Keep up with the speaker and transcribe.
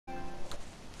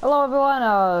Hello everyone,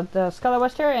 the Skylar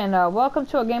West here, and welcome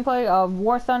to a gameplay of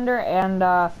War Thunder. And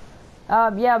as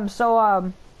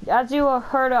you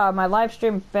heard, my live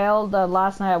stream failed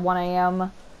last night at 1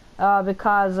 a.m.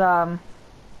 Because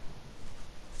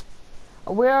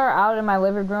we're out in my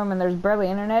living room and there's barely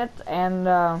internet. And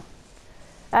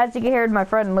as you can hear, my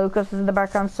friend Lucas is in the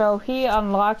background, so he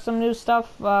unlocked some new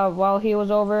stuff while he was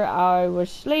over. I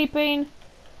was sleeping.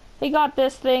 He got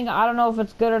this thing. I don't know if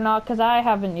it's good or not because I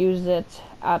haven't used it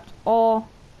at all.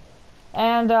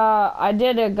 And I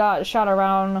got shot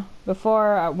around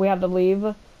before we had to leave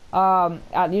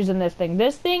at using this thing.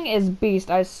 This thing is beast.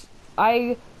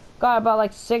 I got about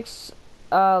like 6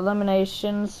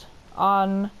 eliminations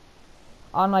on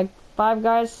like 5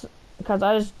 guys because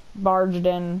I just barged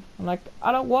in. I'm like,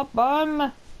 I don't want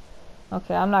them.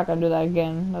 Okay, I'm not gonna do that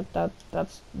again.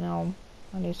 That's no.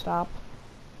 I need to stop.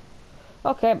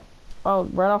 Okay. Oh,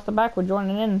 right off the back, we're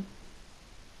joining in.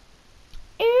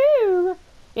 Ew.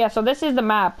 Yeah, so this is the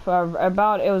map. It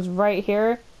was right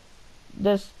here.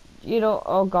 This,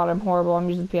 oh god, I'm horrible. I'm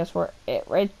using PS4.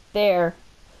 Right there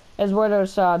is where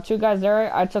there's 2 guys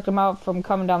there. I took them out from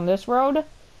coming down this road.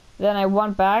 Then I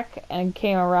went back and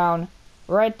came around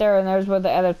right there, and there's where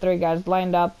the other 3 guys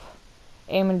lined up,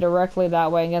 aiming directly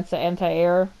that way against the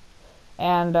anti-air.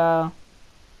 And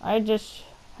I just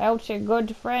helped a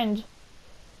good friend.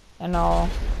 And all.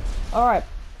 Alright.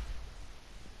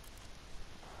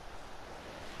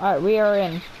 Alright, we are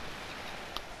in.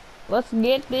 Let's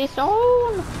get this on.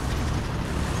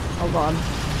 Oh god.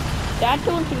 That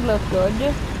don't look good.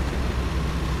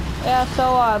 Yeah,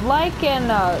 so like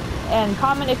and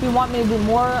comment if you want me to do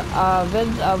more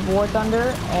vids of War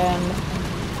Thunder. And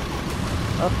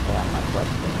okay, I'm not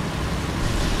questioning.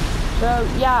 So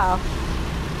yeah.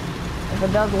 If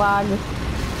it does lag,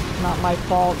 it's not my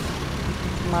fault.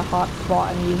 My hotspot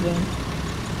I'm using.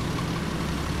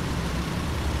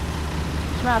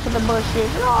 Smash at the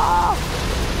bushes. Oh,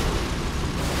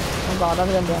 oh god,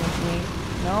 that's gonna damage me.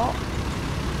 No.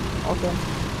 Okay.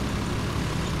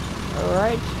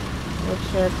 Alright.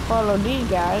 Let's follow these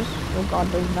guys. Oh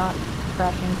god, do not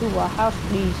crash into a house,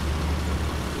 please.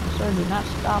 Sir, do not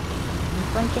stop in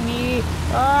front of me.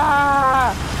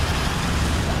 Ah!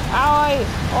 Owie!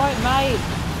 Oi, mate!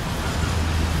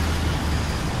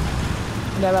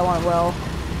 Yeah, that went well.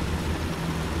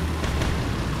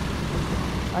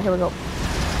 Alright, here we go.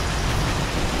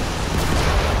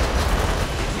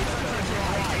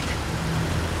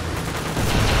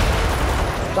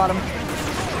 Got him.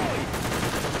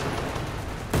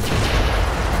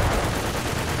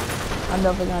 I'm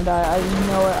definitely gonna die. I just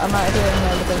know it. I'm not hearing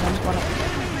everything. I just wanna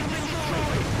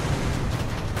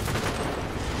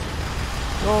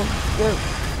go get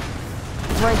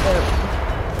right there.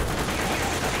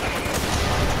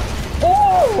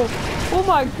 Oh! Oh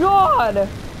my god!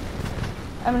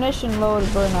 Ammunition load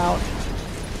burnout.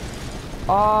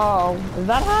 Oh, does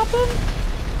that happen?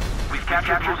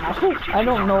 I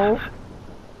don't know.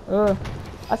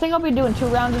 I think I'll be doing 2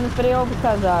 rounds in this video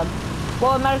because,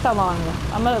 well, it matters how long.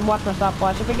 I'm gonna watch my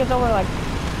stopwatch. If it gets over, like,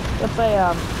 let's say,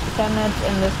 10 minutes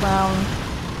in this round,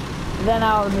 then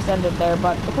I'll just end it there,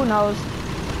 but who knows?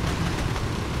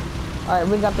 Alright,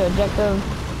 we got the objective.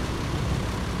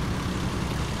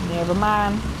 Never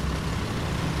mind.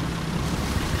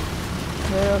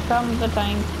 Here comes the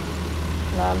tank.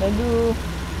 La-la-doo.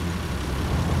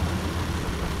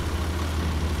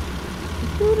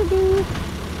 Doo-doo-doo.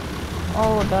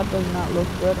 Oh, that does not look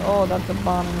good. Oh, that's a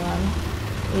bombing run.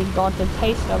 We got a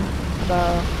taste of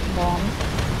the bomb.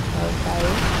 Okay.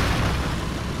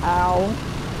 Ow.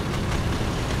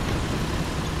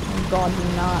 Oh god, do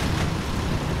not.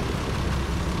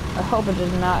 I hope it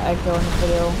does not echo in the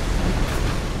video.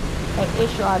 An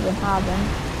issue I've been having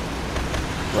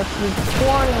with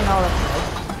recording and all that.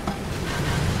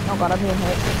 Oh god, I'm being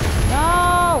hit.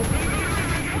 No!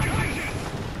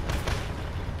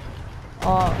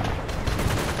 Oh.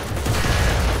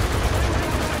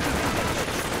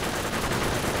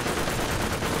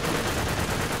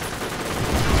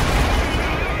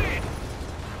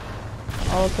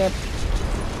 Okay.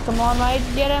 Come on, mate,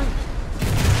 get him.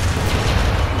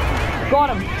 Got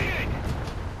him.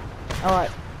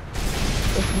 Alright.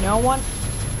 If no one...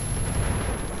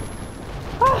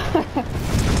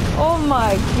 Oh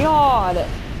my god!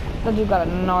 That dude got a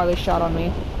gnarly shot on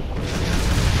me.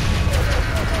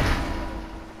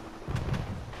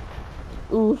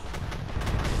 Oof.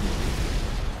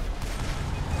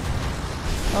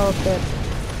 Okay.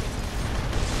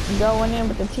 Going in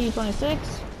with the T-26.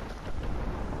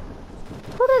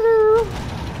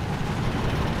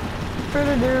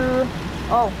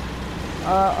 Oh.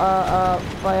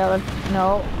 Fire.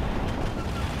 No.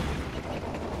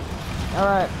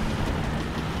 Alright.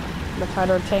 Let's hide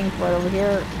our tank right over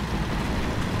here.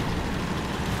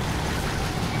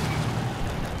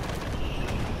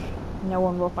 No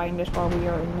one will find us while we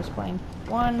are in this plane.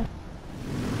 1.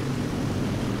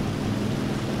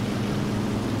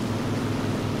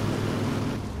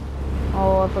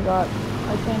 Oh, I forgot.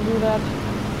 I can't do that.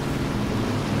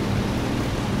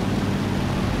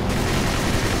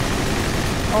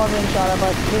 Oh, I've been shot at,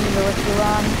 but this is a risky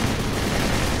run.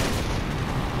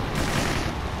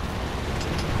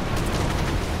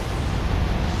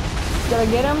 Did I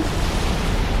get him?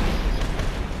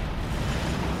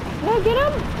 Did I get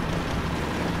him?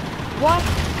 What?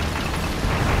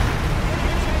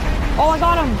 Oh, I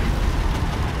got him!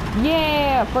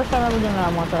 Yeah! First time ever doing that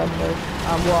on one side of this.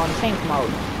 Well, on tank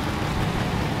mode.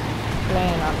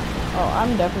 Plane. Oh,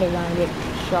 I'm definitely gonna get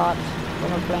shot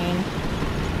from a plane.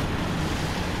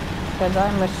 Because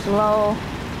I'm a slow.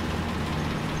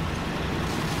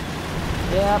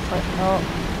 Yep, oh.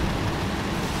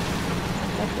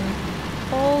 I can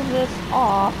pull this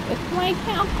off if my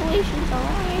calculations are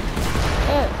right.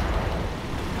 Yeah.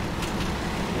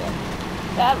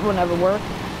 That will never work.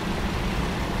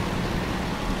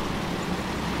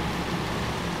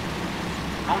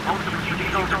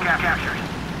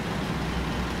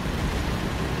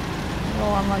 No,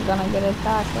 I'm not gonna get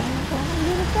attacked. I'm not gonna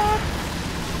get attacked.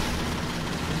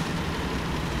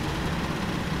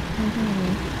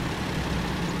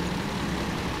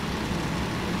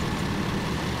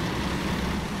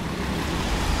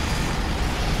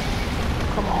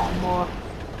 Come on, boy.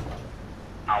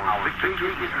 Our victory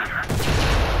is near.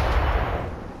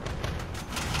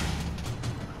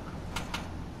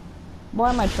 Why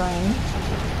am I trying?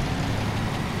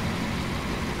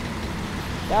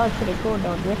 That was pretty cool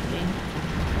though, drifting.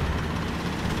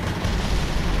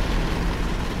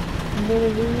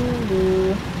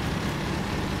 Do-do-do-do.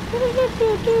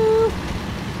 Do-do-do-do-do.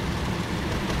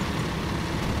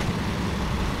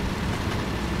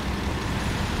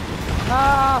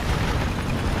 Ah!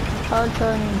 Hard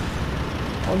turning.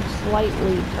 Or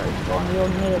slightly hard going, a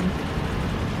little nib.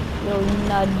 Little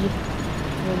nudge.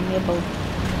 Little nibble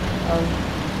of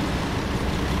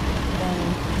thing.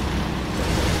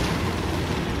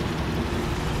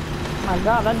 My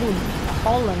god, that dude's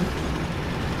falling.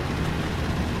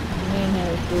 Me and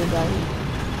his dude,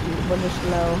 he's really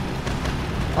slow.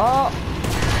 Oh!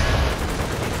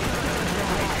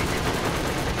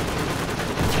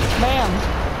 Bam!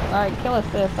 Alright, kill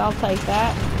assist, I'll take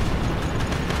that.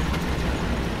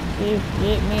 See if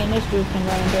me and this dude can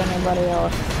run into anybody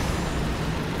else.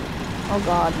 Oh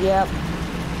god, yep.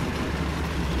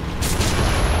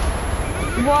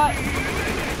 What?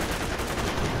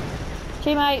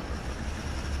 Teammate!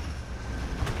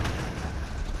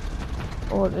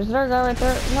 Oh, is there a guy right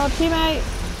there? No, teammate!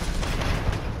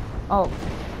 Oh.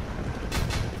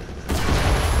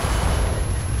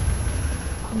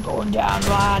 I'm going down,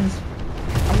 lads.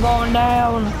 I'm going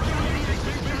down.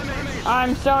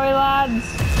 I'm sorry, lads.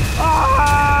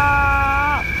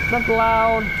 Ah! That's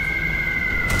loud.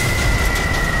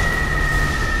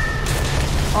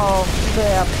 Oh,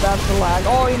 yeah, that's the lag.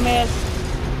 Oh, he missed.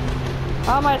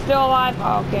 How am I still alive?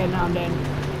 Oh, okay, now I'm dead.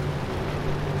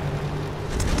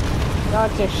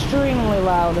 That's extremely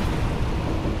loud.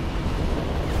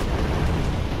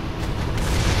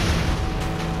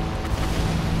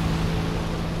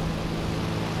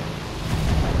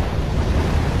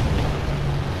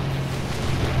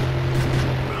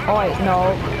 Oh wait,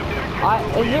 no.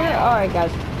 Is there? Alright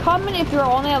guys. Comment if you're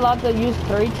only allowed to use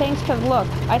 3 tanks, cause look,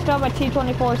 I still have my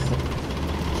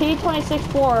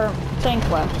T26-4 tank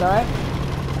left, alright?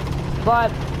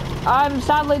 But, I'm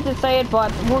sadly to say it,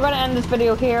 but we're gonna end this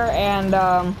video here, and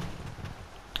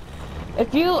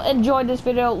if you enjoyed this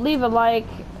video, leave a like.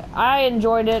 I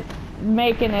enjoyed it,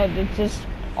 making it. It's just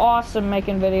awesome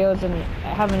making videos and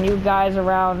having you guys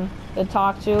around to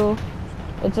talk to.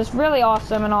 It's just really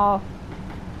awesome and all.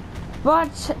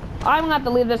 But I'm gonna have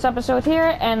to leave this episode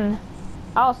here, and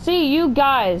I'll see you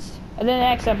guys in the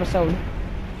next episode.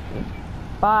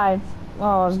 Bye.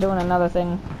 Oh, I was doing another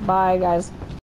thing. Bye, guys.